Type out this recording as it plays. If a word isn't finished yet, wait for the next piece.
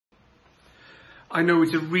I know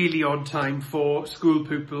it's a really odd time for school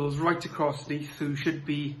pupils right across Neath who should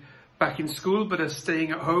be back in school but are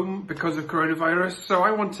staying at home because of coronavirus. So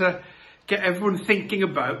I want to get everyone thinking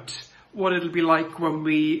about what it'll be like when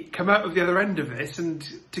we come out of the other end of this, and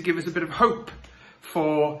to give us a bit of hope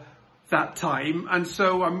for that time. And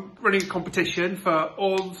so I'm running a competition for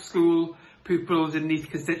all school pupils in Neath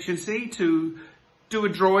constituency to do a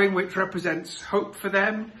drawing which represents hope for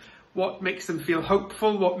them. What makes them feel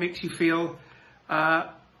hopeful? What makes you feel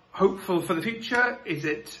hopeful for the future? Is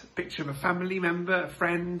it a picture of a family member, a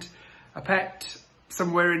friend, a pet,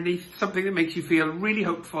 somewhere in Neath, something that makes you feel really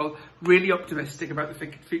hopeful, really optimistic about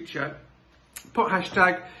the future? Put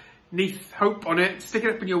hashtag Neath Hope on it, stick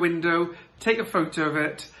it up in your window, take a photo of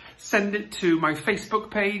it, send it to my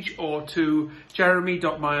Facebook page or to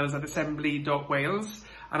jeremy.miles@assembly.wales,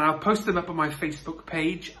 and I'll post them up on my Facebook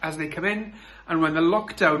page as they come in. And when the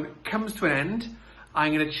lockdown comes to an end,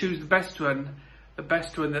 I'm going to choose the best one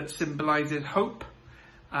that symbolises hope,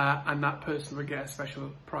 and that person will get a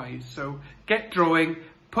special prize. So get drawing,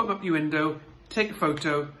 put them up your window, take a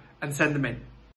photo and send them in.